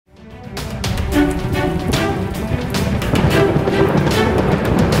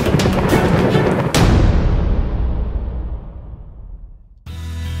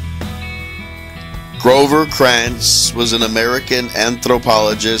Grover Krantz was an American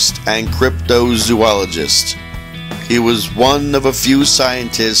anthropologist and cryptozoologist. He was one of a few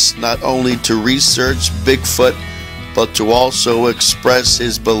scientists not only to research Bigfoot, but to also express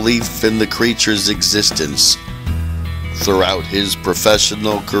his belief in the creature's existence. Throughout his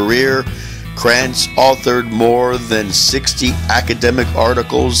professional career, Krantz authored more than 60 academic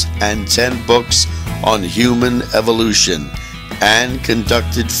articles and 10 books on human evolution, and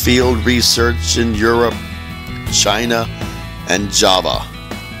conducted field research in Europe, China, and Java.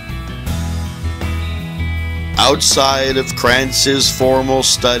 Outside of Krantz's formal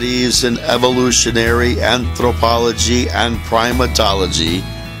studies in evolutionary anthropology and primatology,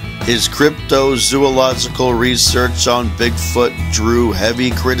 his cryptozoological research on Bigfoot drew heavy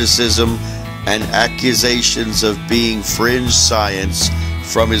criticism and accusations of being fringe science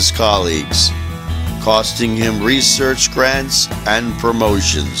from his colleagues, costing him research grants and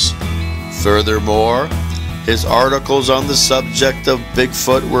promotions. Furthermore, his articles on the subject of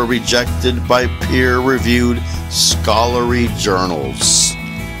Bigfoot were rejected by peer-reviewed scholarly journals.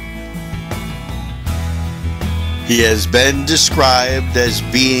 He has been described as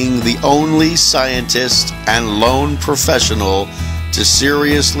being the only scientist and lone professional to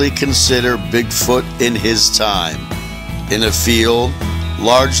seriously consider Bigfoot in his time, in a field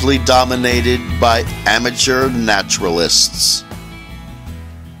largely dominated by amateur naturalists.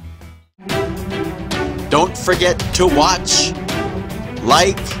 Don't forget to watch,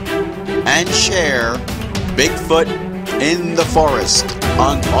 like, and share Bigfoot in the Forest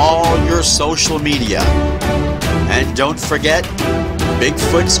on all your social media. And don't forget,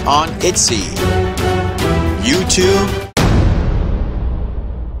 Bigfoot's on Etsy, YouTube,